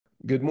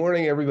Good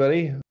morning,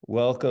 everybody.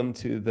 Welcome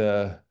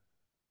to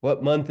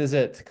what month is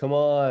it? Come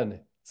on.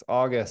 It's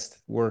August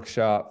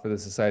workshop for the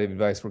Society of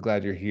Advice. We're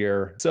glad you're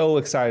here. So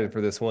excited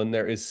for this one.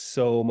 There is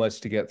so much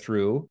to get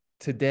through.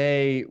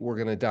 Today, we're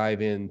going to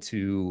dive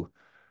into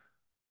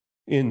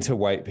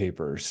white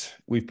papers.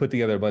 We've put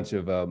together a bunch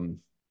of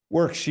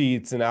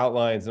worksheets and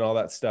outlines and all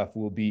that stuff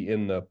will be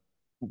in the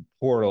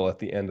portal at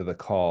the end of the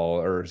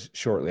call or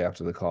shortly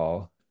after the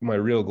call. My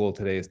real goal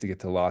today is to get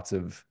to lots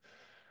of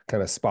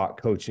kind of spot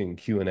coaching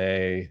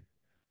Q&A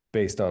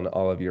based on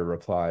all of your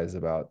replies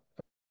about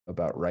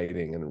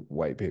writing and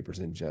white papers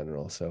in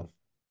general. So,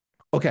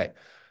 okay,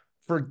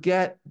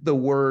 forget the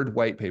word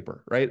white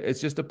paper, right?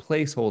 It's just a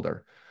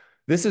placeholder.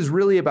 This is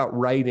really about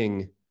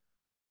writing,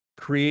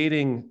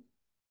 creating.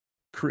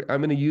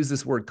 I'm going to use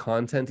this word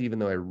content, even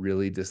though I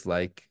really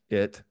dislike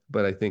it,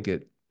 but I think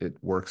it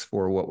works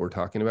for what we're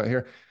talking about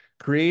here.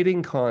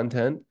 Creating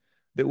content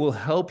that will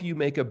help you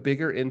make a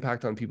bigger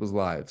impact on people's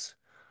lives.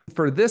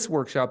 For this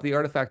workshop, the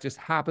artifact just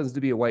happens to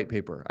be a white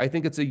paper. I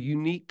think it's a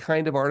unique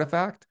kind of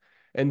artifact,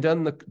 and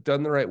done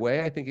the right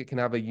way, I think it can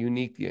have a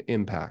unique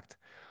impact.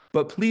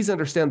 But please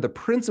understand the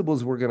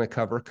principles we're going to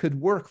cover could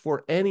work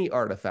for any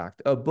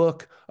artifact, a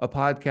book, a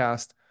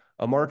podcast,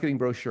 a marketing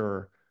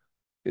brochure,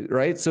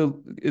 right?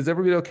 So is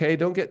everybody okay?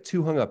 Don't get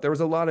too hung up. There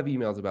was a lot of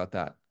emails about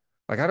that.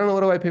 Like, I don't know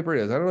what a white paper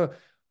is. I don't know.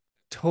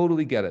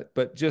 Totally get it.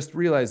 But just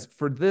realize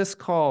for this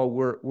call,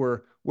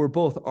 we're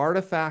both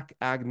artifact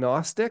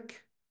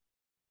agnostic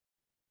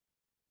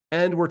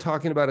and we're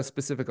talking about a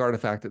specific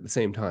artifact at the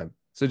same time.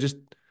 So just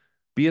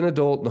be an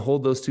adult and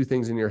hold those two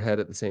things in your head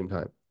at the same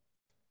time.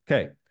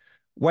 Okay,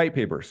 white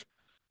papers.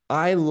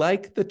 I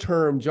like the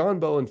term, John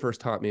Bowen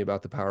first taught me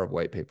about the power of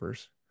white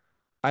papers.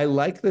 I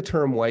like the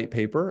term white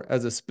paper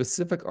as a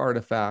specific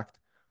artifact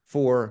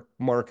for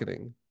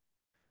marketing.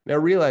 Now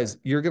realize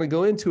you're going to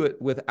go into it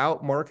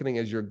without marketing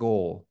as your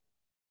goal.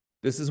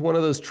 This is one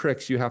of those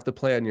tricks you have to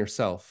play on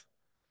yourself.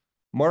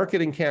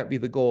 Marketing can't be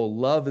the goal.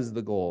 Love is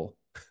the goal.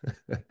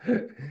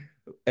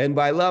 And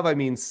by love, I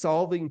mean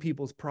solving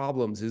people's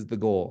problems is the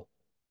goal.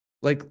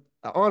 Like,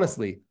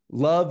 honestly,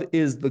 love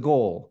is the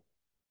goal,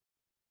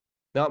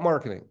 not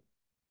marketing.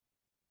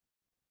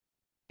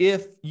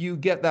 If you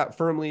get that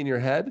firmly in your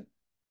head,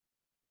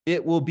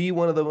 it will be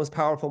one of the most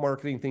powerful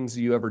marketing things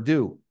you ever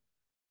do.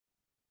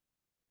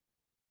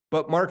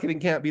 But marketing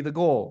can't be the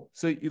goal.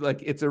 So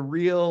it's a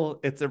real,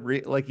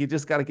 like you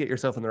just got to get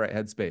yourself in the right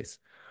headspace.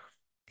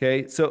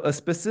 Okay. So a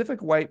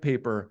specific white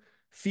paper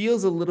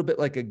feels a little bit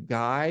like a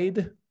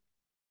guide,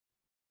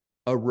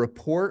 a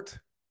report,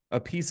 a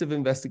piece of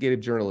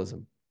investigative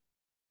journalism,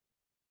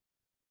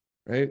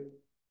 right?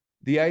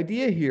 The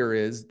idea here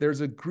is there's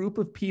a group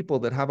of people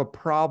that have a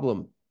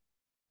problem.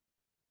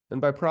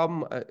 And by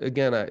problem,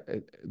 again,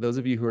 those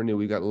of you who are new,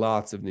 we've got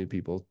lots of new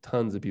people,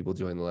 tons of people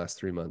joined the last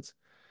 3 months.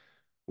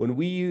 When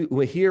we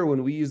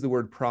use the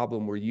word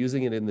problem, we're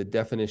using it in the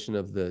definition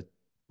of the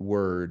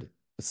word,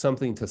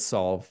 something to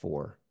solve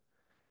for.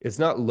 It's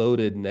not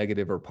loaded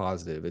negative or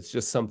positive. It's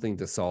just something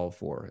to solve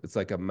for. It's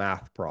like a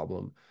math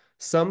problem.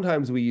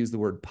 Sometimes we use the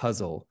word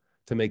puzzle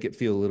to make it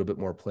feel a little bit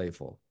more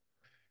playful.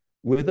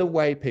 With a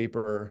white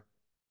paper,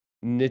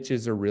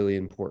 niches are really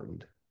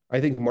important. I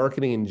think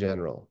marketing in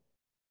general.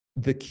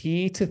 The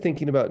key to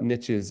thinking about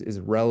niches is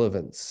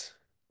relevance.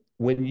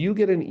 When you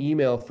get an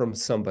email from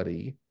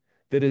somebody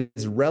that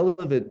is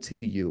relevant to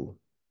you,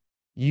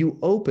 you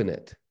open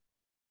it.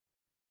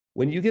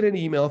 When you get an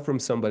email from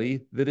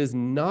somebody that is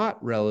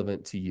not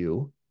relevant to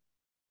you,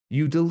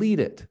 you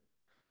delete it.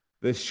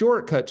 The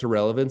shortcut to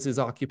relevance is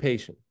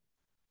occupation.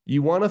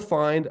 You want to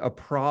find a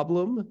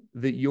problem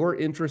that you're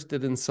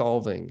interested in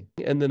solving,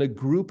 and then a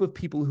group of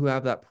people who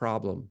have that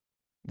problem.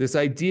 This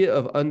idea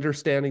of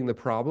understanding the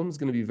problem is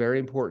going to be very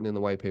important in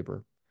the white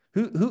paper.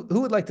 Who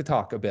would like to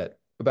talk a bit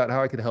about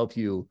how I could help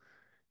you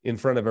in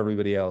front of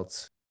everybody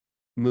else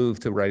move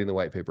to writing the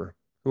white paper?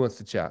 Who wants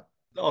to chat?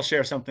 I'll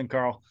share something,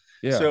 Carl.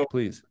 Yeah, So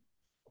please.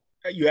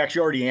 you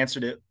actually already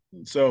answered it.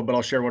 But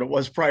I'll share what it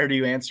was prior to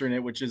you answering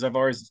it, which is I've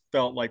always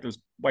felt like there's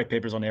white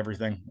papers on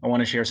everything. I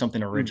want to share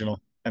something Mm,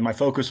 original. And my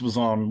focus was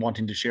on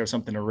wanting to share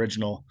something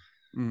original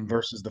mm.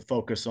 versus the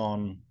focus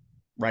on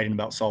writing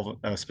about solving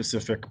a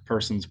specific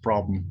person's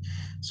problem.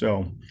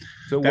 So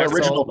So that what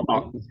original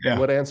solved, thought, yeah,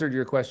 what answered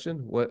your question?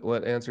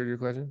 What answered your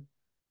question?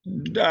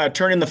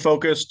 turning the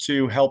focus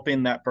to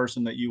helping that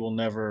person that you will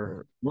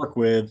never work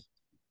with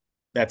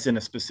that's in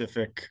a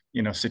specific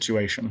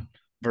situation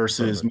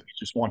versus me Perfect.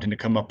 just wanting to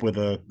come up with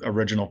a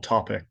original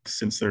topic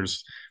since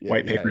there's Yeah,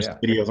 white yeah, papers, yeah.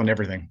 videos on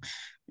everything.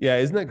 Yeah,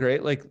 isn't that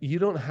great? Like you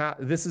don't have,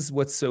 this is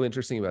what's so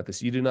interesting about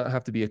this. You do not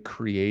have to be a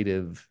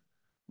creative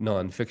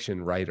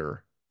nonfiction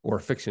writer or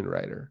fiction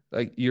writer.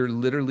 Like you're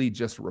literally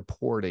just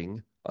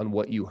reporting on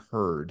what you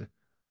heard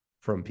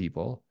from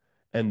people.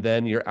 And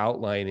then you're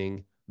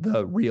outlining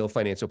the real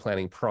financial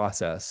planning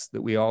process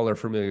that we all are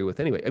familiar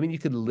with anyway. I mean, you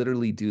could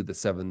literally do the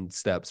 7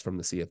 steps from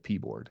the CFP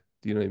board.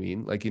 Do you know what I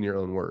mean? Like in your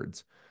own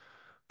words.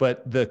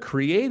 But the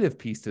creative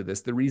piece to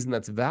this, the reason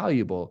that's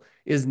valuable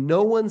is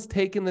no one's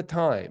taken the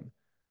time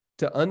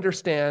to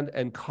understand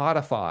and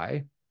codify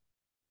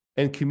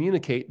and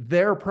communicate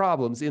their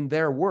problems in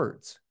their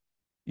words.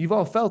 You've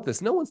all felt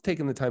this. No one's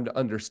taken the time to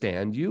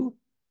understand you.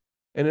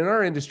 And in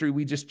our industry,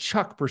 we just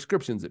chuck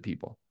prescriptions at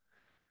people.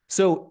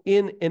 So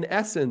in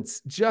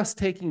essence, just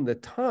taking the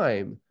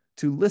time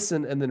to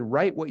listen and then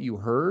write what you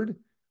heard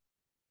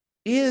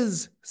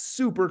is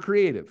super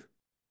creative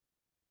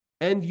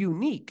and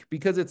unique,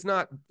 because it's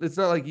not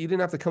like you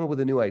didn't have to come up with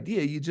a new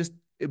idea.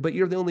 But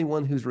you're the only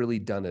one who's really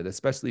done it,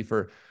 especially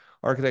for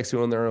architects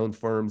who own their own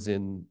firms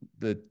in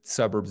the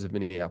suburbs of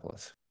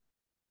Minneapolis.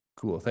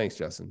 Cool. Thanks,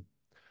 Justin.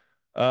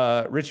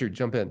 Richard,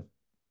 jump in.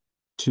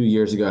 2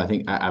 years ago, I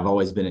think I've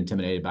always been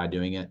intimidated by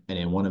doing it. And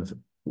in one of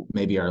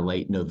maybe our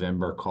late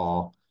November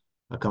call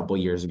a couple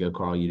of years ago,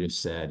 Carl, you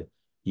just said,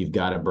 you've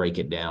got to break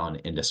it down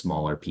into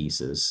smaller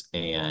pieces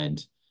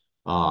and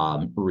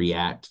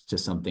react to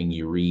something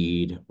you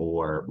read,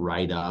 or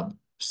write up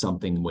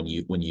something when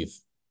you've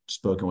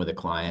spoken with a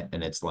client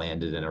and it's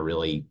landed in a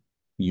really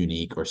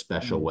unique or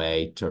special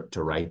way,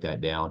 to write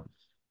that down.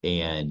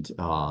 And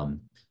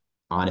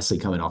honestly,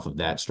 coming off of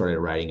that, started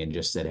writing and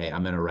just said, hey,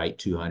 I'm going to write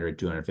 200,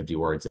 250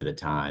 words at a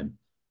time,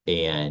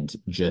 and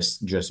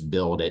just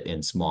build it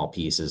in small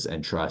pieces,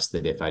 and trust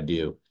that if I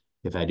do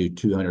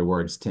 200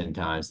 words 10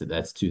 times,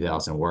 that's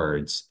 2,000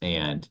 words.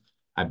 And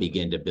I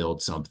begin to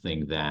build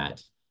something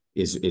that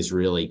is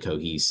really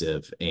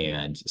cohesive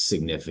and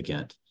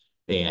significant.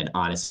 And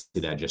honestly,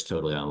 that just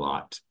totally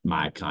unlocked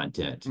my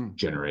content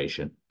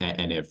generation.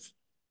 And if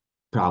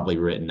probably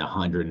written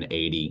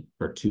 180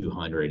 or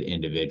 200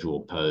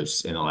 individual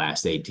posts in the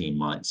last 18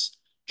 months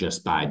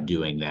just by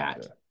doing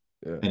that.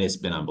 Yeah. And it's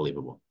been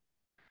unbelievable.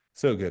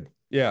 So good.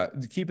 Yeah.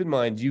 Keep in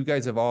mind, you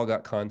guys have all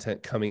got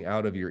content coming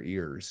out of your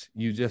ears.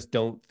 You just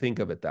don't think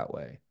of it that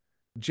way.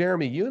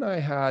 Jeremy,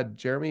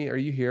 Jeremy, are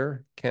you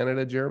here?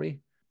 Canada, Jeremy?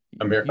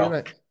 I'm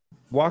here.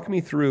 Walk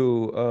me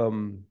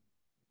through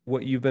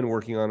what you've been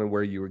working on and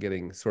where you were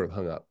getting sort of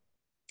hung up.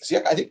 So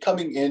yeah, I think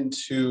coming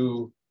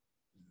into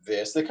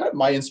this, the kind of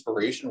my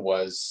inspiration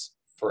was,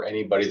 for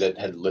anybody that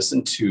had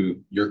listened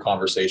to your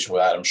conversation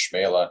with Adam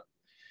Schmela,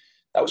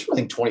 that was from, I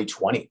think,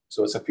 2020.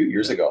 So it's a few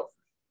years ago.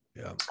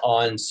 Yeah.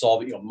 On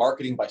solving,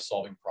 marketing by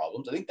solving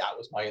problems. I think that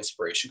was my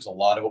inspiration, because a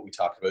lot of what we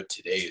talked about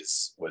today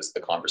was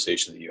the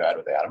conversation that you had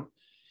with Adam.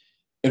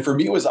 And for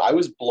me, I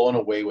was blown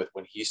away with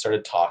when he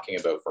started talking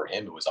about, for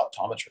him, it was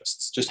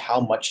optometrists, just how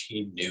much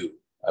he knew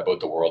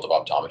about the world of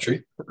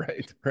optometry.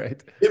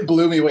 Right. It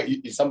blew me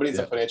away. Somebody's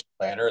a financial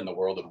planner in the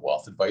world of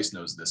wealth advice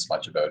knows this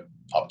much about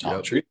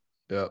optometry.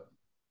 Yep.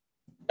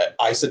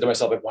 I said to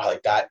myself, like, wow,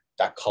 like that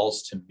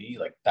calls to me,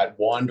 like that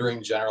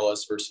wandering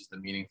generalist versus the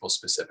meaningful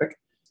specific.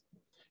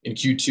 In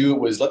Q2, it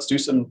was, let's do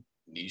some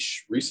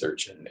niche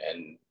research.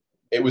 And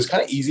it was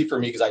kind of easy for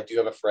me, because I do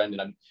have a friend,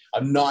 and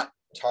I'm not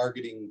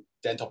targeting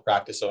dental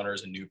practice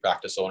owners and new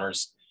practice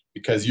owners,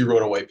 because you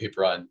wrote a white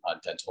paper on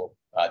dental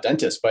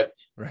dentists. But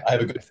right. I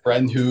have a good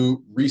friend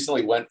who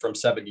recently went from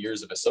 7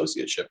 years of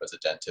associateship as a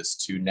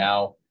dentist to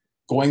now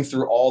going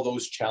through all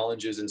those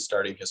challenges and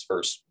starting his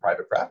first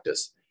private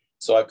practice.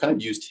 So I've kind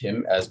of used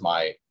him as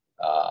my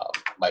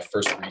my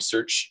first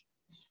research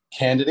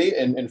candidate.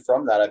 And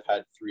from that, I've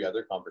had 3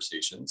 other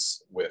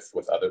conversations with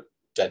other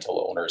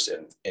dental owners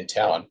in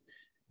town.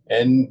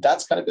 And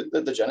that's kind of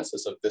been the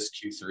genesis of this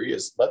Q3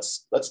 is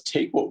let's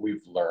take what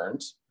we've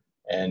learned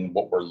and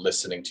what we're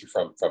listening to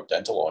from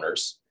dental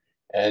owners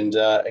and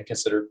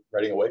consider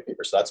writing a white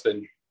paper. So that's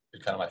been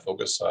kind of my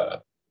focus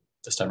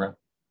this time around.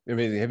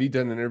 Amazing. Have you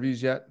done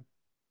interviews yet?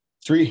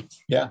 3.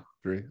 Yeah.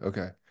 3.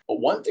 Okay. But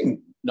one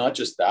thing, not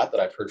just that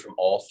I've heard from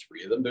all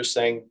 3 of them, they're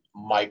saying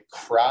my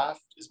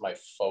craft is my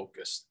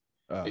focus.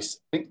 I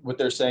think what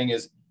they're saying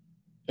is,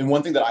 and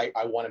one thing that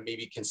I want to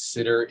maybe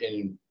consider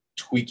in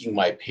tweaking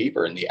my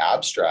paper in the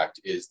abstract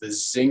is the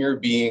zinger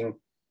being,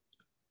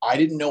 I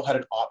didn't know how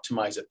to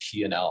optimize a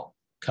P&L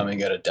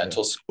coming out of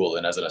dental school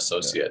and as an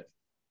associate.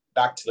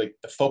 Back to like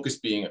the focus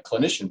being a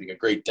clinician, being a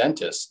great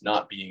dentist,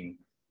 not being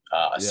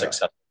a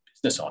successful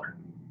business owner.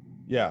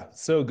 Yeah,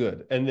 so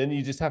good. And then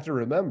you just have to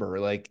remember,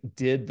 like,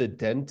 did the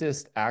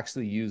dentist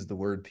actually use the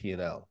word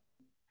P&L?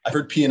 I've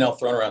heard P&L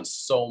thrown around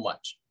so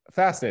much.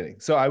 Fascinating.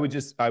 So I would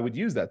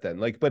use that then.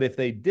 Like, but if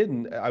they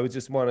didn't, I would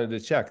just wanted to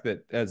check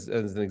that as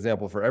an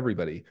example for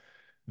everybody,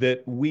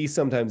 that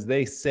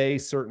they say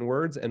certain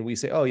words and we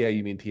say, oh yeah,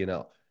 you mean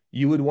P&L.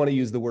 You would want to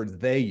use the words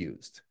they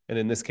used. And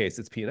in this case,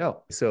 it's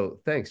P&L. So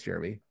thanks,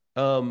 Jeremy.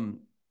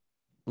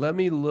 Let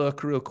me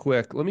look real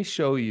quick. Let me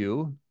show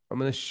you. I'm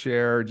going to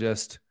share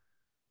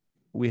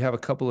we have a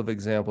couple of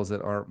examples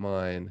that aren't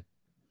mine.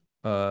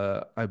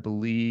 I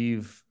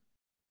believe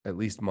at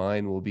least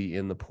mine will be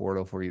in the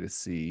portal for you to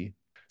see.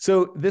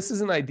 So this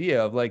is an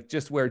idea of like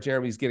just where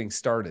Jeremy's getting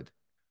started.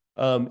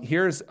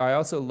 I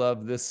also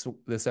love this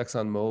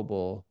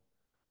ExxonMobil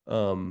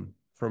from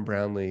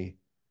Brownlee.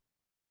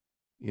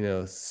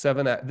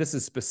 This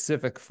is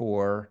specific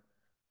for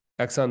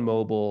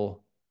ExxonMobil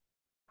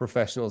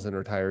professionals and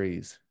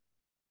retirees.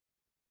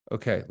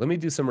 Okay, let me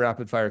do some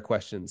rapid fire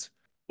questions.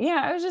 Yeah,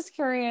 I was just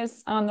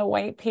curious on the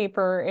white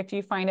paper if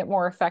you find it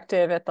more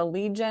effective at the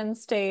lead gen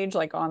stage,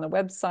 like on the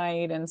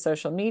website and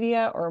social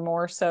media, or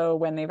more so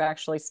when they've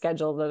actually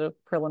scheduled the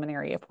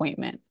preliminary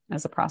appointment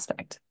as a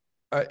prospect.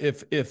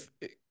 If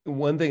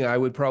one thing I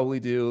would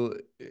probably do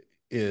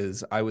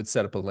is I would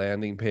set up a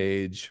landing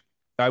page.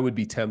 I would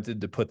be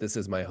tempted to put this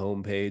as my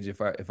home page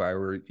if I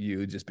were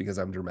you, just because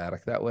I'm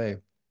dramatic that way.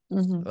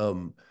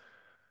 Mhm.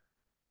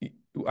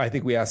 I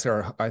think we ask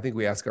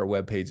our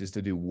web pages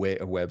to do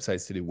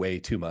websites to do way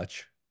too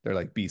much. They're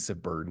like beasts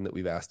of burden that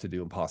we've asked to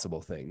do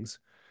impossible things.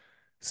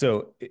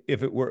 So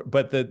if it were,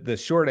 but the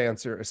shortcut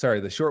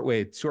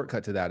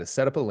to that is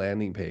set up a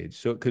landing page.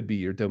 So it could be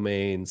your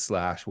domain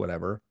 /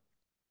 whatever.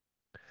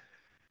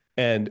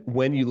 And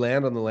when you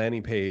land on the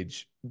landing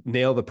page,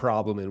 nail the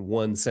problem in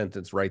one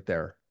sentence right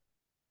there,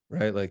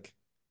 right? Like,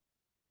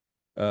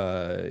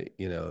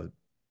 you know,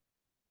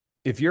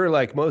 if you're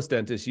like most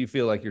dentists, you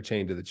feel like you're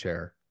chained to the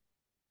chair.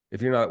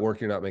 If you're not at work,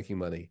 you're not making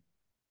money.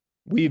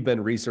 We've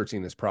been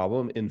researching this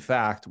problem. In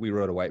fact, we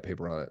wrote a white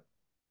paper on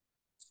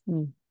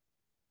it.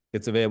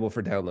 It's available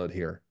for download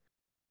here.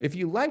 If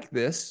you like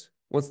this,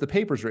 once the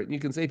paper's written, you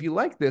can say, if you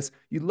like this,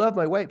 you love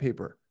my white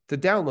paper. To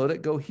download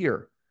it, go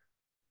here.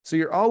 So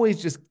you're always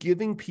just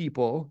giving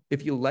people,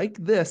 if you like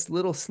this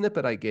little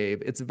snippet I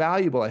gave, it's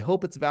valuable. I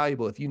hope it's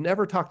valuable. If you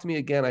never talk to me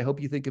again, I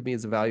hope you think of me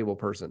as a valuable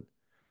person.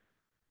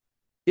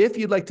 If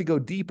you'd like to go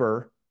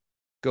deeper,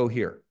 go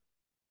here.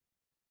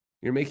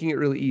 You're making it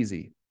really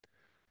easy.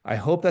 I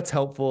hope that's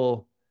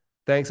helpful.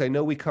 Thanks. I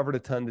know we covered a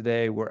ton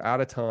today. We're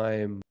out of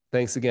time.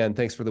 Thanks again.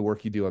 Thanks for the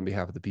work you do on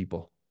behalf of the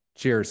people.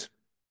 Cheers.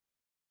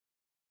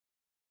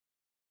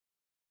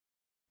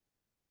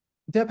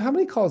 Deb, how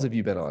many calls have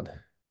you been on?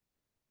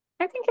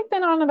 I think I've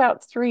been on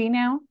about 3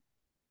 now.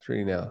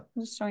 3 now.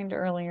 I just joined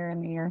earlier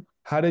in the year.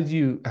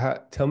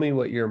 Tell me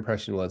what your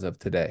impression was of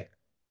today.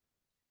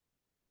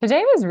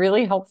 Today was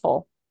really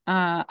helpful.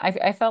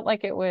 I felt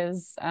like it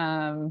was,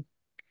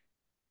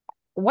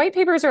 white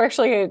papers are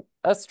actually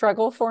a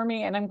struggle for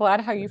me. And I'm glad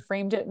how you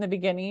framed it in the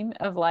beginning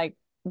of like,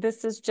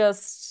 this is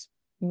just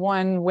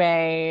one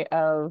way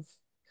of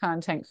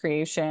content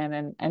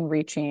creation and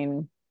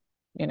reaching,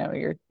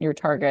 your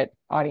target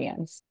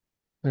audience.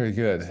 Very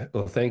good.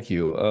 Well, thank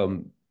you.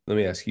 Let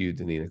me ask you,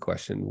 Deneen, a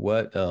question.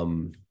 What,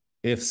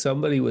 if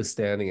somebody was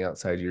standing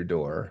outside your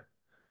door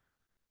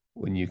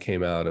when you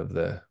came out of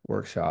the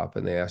workshop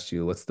and they asked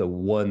you, what's the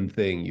one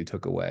thing you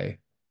took away,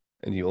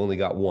 and you only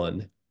got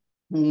one,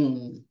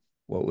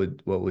 what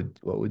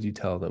would you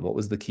tell them? What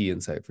was the key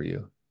insight for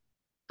you?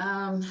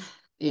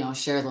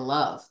 Share the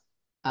love,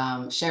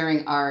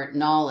 sharing our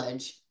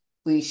knowledge.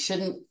 We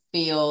shouldn't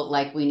feel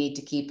like we need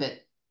to keep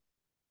it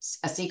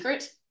a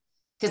secret,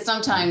 because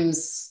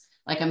sometimes,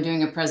 like I'm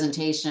doing a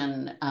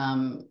presentation,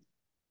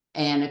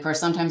 and of course,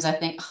 sometimes I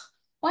think, oh,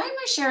 why am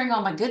I sharing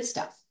all my good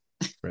stuff?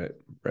 Right.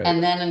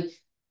 And then,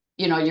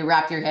 you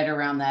wrap your head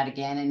around that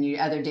again, and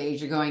other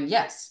days you're going,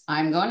 yes,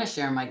 I'm going to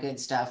share my good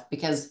stuff,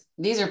 because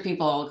these are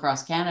people all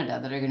across Canada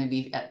that are going to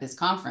be at this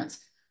conference.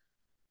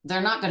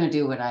 They're not going to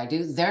do what I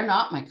do. They're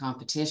not my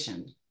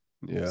competition.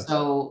 Yeah.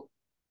 So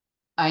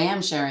I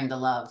am sharing the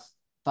love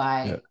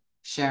by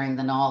sharing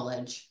the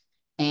knowledge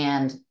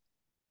and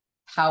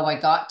how I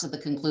got to the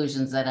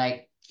conclusions that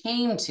I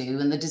came to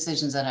and the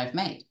decisions that I've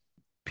made.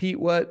 Pete,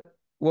 what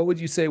would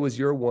you say was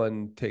your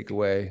one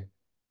takeaway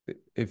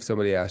if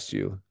somebody asked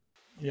you?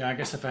 Yeah, I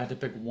guess if I had to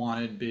pick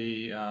one, it'd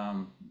be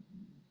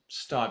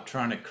stop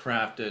trying to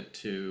craft it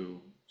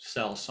to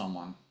sell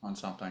someone on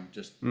something.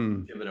 Just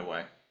give it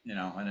away,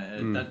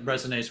 and that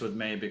resonates with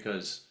me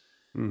because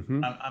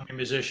I'm a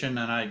musician,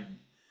 and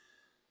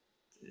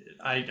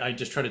I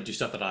just try to do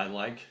stuff that I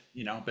like,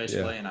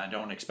 basically, and I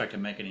don't expect to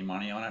make any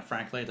money on it,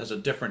 frankly. There's a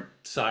different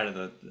side of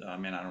I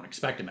don't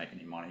expect to make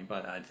any money,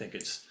 but I think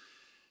it's,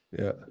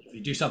 if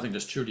you do something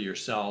that's true to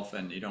yourself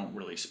and you don't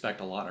really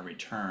expect a lot in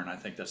return, I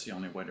think that's the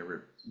only way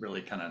to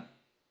really kind of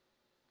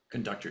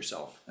conduct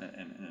yourself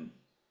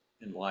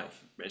in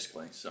life,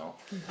 basically. So,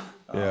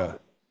 I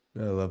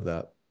love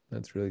that.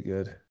 That's really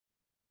good.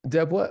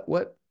 Deb,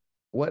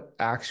 what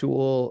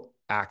actual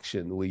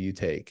action will you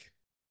take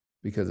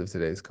because of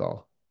today's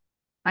call?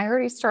 I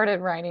already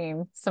started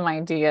writing some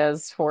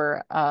ideas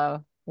for a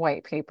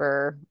white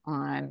paper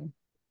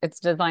it's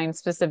designed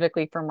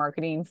specifically for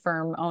marketing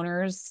firm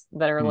owners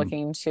that are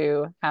looking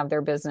to have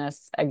their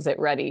business exit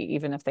ready,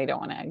 even if they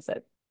don't want to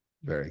exit.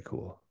 Very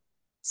cool.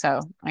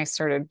 So I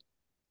started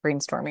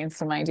brainstorming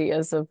some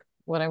ideas of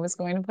what I was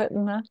going to put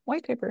in the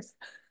white papers.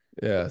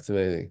 Yeah, it's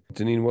amazing.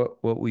 Deneen,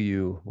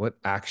 what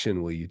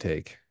action will you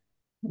take?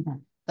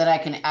 That I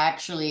can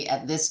actually,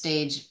 at this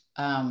stage,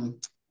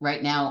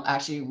 right now,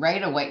 actually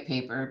write a white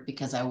paper,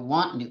 because I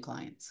want new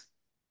clients.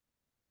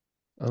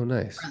 Oh,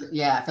 nice. For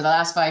the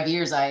last 5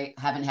 years, I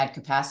haven't had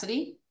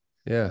capacity.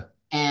 Yeah.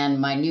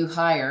 And my new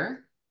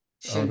hire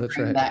should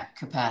bring that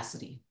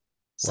capacity.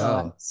 So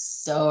I'm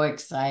so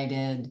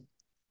excited.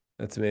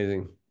 That's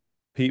amazing.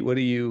 Pete,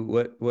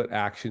 what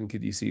action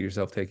could you see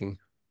yourself taking?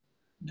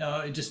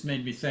 No, it just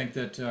made me think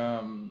that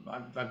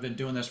I've been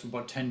doing this for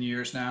about 10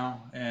 years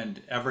now.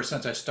 And ever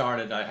since I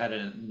started, I had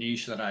a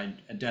niche that I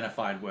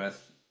identified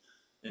with,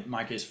 in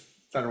my case,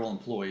 federal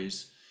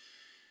employees.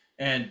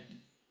 And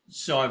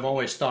so I've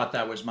always thought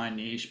that was my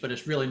niche, but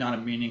it's really not a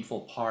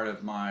meaningful part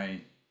of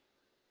my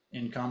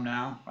income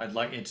now.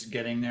 It's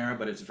getting there,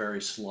 but it's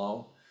very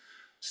slow.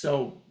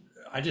 So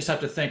I just have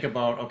to think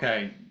about,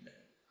 okay,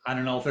 I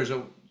don't know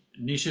if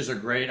niches are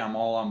great. I'm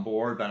all on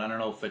board, but I don't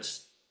know if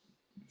it's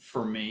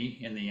for me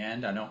in the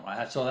end.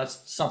 So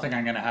that's something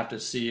I'm going to have to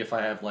see if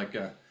I have like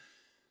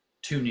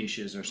two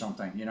niches or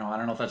something, I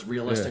don't know if that's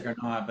realistic or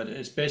not, but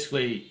it's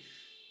basically,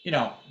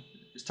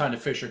 it's time to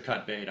fish or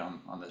cut bait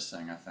on this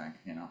thing, I think,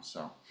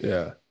 so.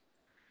 Yeah.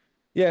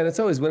 Yeah. And it's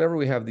always, whenever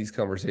we have these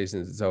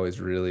conversations, it's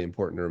always really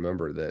important to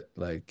remember that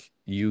like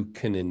you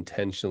can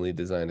intentionally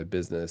design a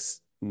business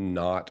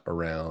not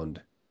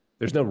around,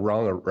 there's no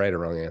right or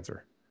wrong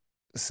answer.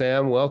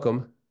 Sam,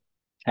 welcome.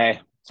 Hey,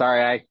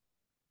 sorry, I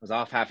was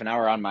off half an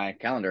hour on my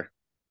calendar.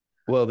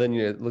 Well, then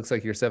it looks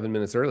like you're 7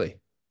 minutes early.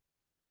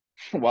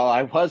 Well,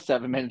 I was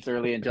 7 minutes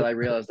early until I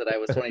realized that I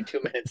was 22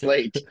 minutes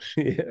late.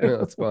 Yeah, no,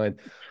 that's fine.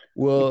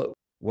 Well,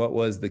 what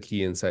was the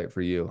key insight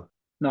for you?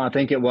 No, I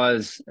think it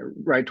was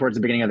right towards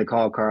the beginning of the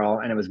call, Carl,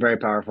 and it was very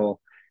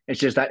powerful. It's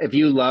just that if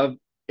you love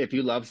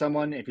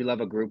someone, if you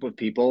love a group of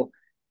people,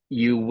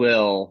 you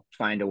will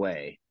find a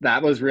way.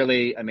 That was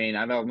really, I mean,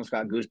 I've almost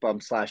got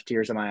goosebumps /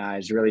 tears in my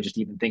eyes, really just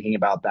even thinking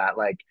about that.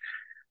 Like,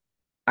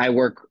 I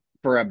work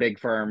for a big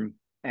firm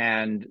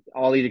and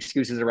all these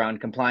excuses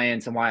around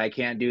compliance and why I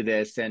can't do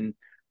this. And,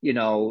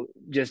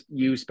 just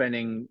you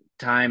spending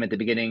time at the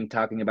beginning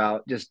talking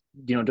about just,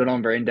 don't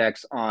over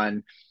index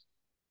on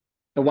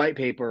the white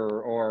paper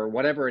or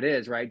whatever it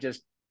is, right?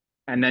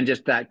 And then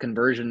just that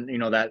conversion,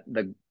 that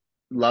the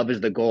love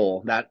is the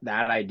goal, that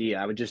idea.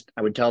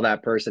 I would tell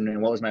that person,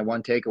 and what was my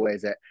one takeaway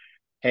is that,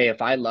 hey,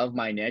 if I love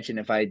my niche and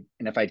if I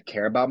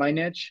care about my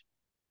niche,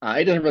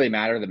 it doesn't really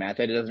matter the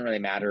method. It doesn't really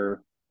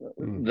matter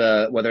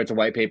whether it's a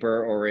white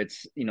paper or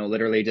it's,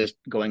 literally just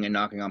going and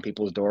knocking on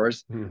people's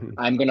doors.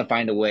 I'm going to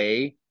find a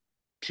way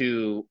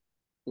to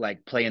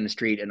like play in the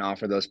street and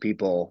offer those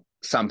people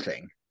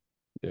something.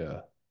 Yeah.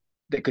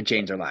 That could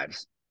change their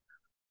lives.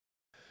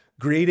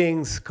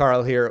 Greetings,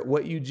 Carl here.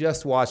 What you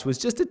just watched was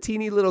just a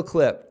teeny little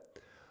clip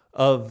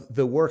of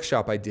the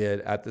workshop I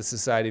did at the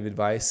Society of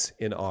Advice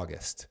in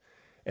August.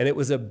 And it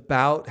was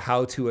about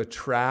how to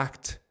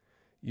attract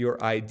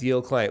your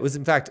ideal client.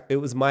 It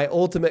was my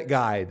ultimate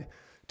guide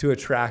to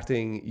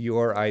attracting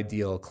your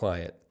ideal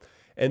client.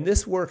 And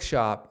this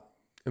workshop,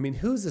 I mean,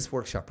 who's this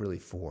workshop really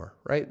for,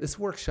 right? This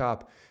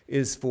workshop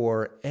is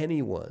for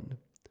anyone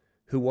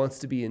who wants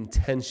to be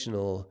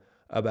intentional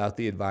about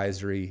the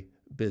advisory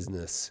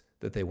business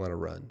that they want to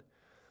run.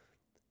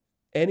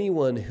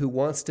 Anyone who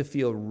wants to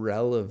feel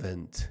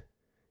relevant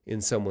in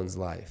someone's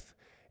life.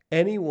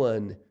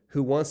 Anyone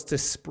who wants to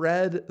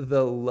spread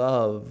the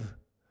love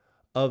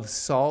of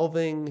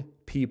solving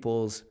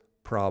people's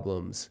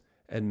problems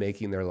and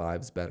making their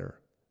lives better.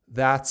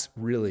 That's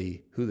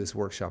really who this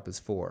workshop is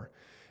for.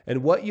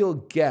 And what you'll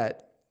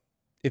get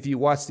if you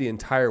watch the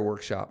entire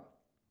workshop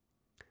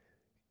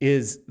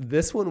is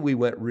this one we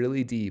went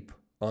really deep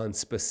on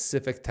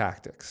specific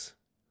tactics,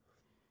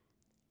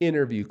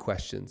 interview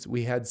questions.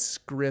 We had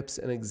scripts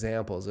and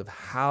examples of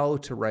how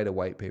to write a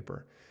white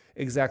paper,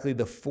 exactly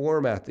the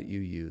format that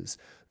you use,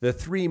 the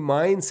 3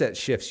 mindset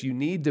shifts you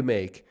need to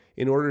make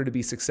in order to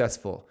be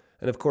successful.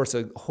 And of course,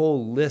 a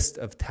whole list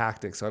of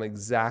tactics on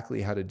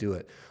exactly how to do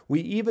it. We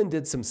even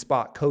did some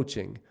spot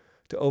coaching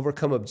to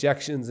overcome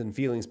objections and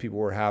feelings people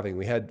were having.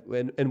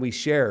 We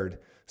shared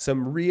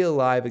some real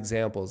live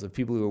examples of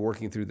people who are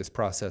working through this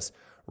process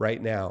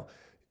right now.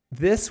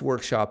 This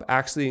workshop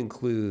actually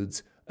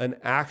includes an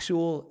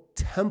actual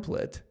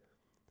template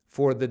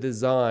for the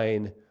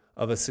design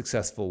of a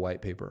successful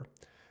white paper.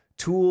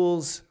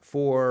 Tools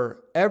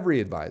for every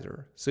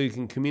advisor so you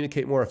can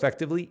communicate more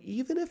effectively,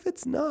 even if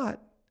it's not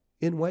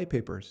in white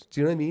papers.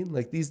 Do you know what I mean?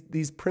 Like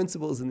these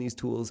principles and these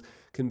tools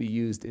can be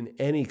used in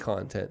any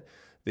content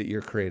that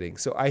you're creating.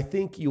 So I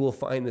think you will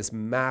find this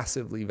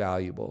massively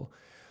valuable.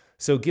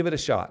 So give it a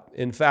shot.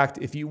 In fact,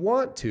 if you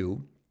want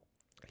to,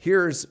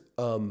 here's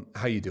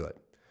how you do it.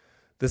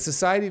 The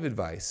Society of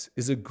Advice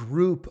is a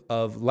group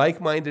of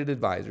like-minded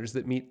advisors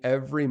that meet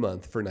every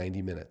month for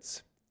 90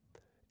 minutes.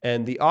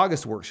 And the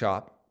August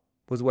workshop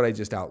was what I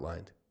just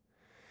outlined.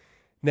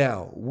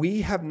 Now,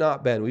 we've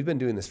been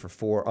doing this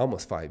for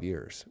almost 5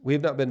 years. We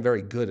have not been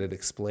very good at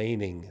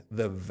explaining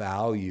the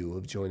value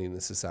of joining the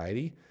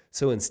society.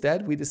 So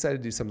instead, we decided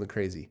to do something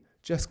crazy.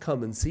 Just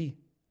come and see.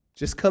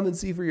 Just come and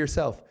see for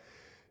yourself.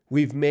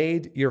 We've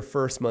made your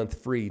first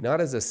month free,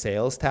 not as a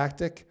sales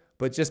tactic,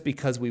 but just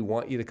because we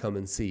want you to come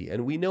and see.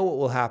 And we know what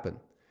will happen.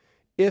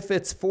 If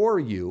it's for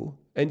you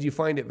and you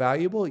find it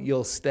valuable,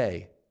 you'll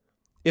stay.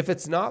 If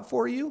it's not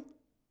for you,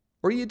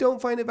 or you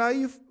don't find it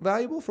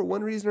valuable for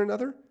one reason or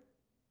another,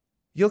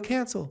 you'll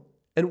cancel.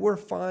 And we're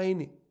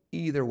fine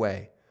either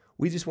way.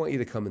 We just want you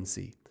to come and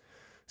see.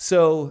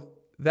 So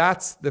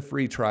that's the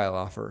free trial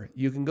offer.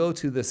 You can go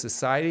to the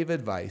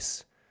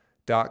societyofadvice.com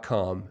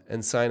societyofadvice.com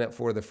and sign up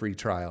for the free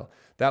trial.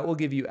 That will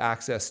give you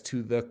access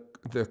to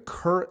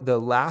the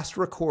last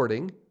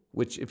recording,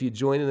 which if you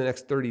join in the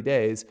next 30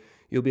 days,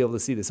 you'll be able to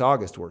see this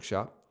August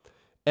workshop.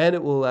 And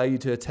it will allow you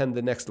to attend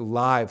the next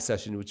live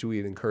session, which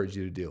we'd encourage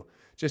you to do.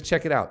 Just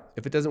check it out.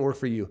 If it doesn't work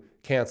for you,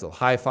 cancel.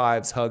 High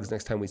fives, hugs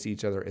next time we see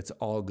each other. It's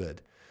all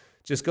good.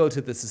 Just go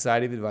to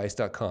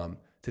thesocietyofadvice.com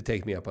to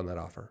take me up on that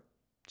offer.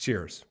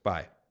 Cheers.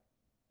 Bye.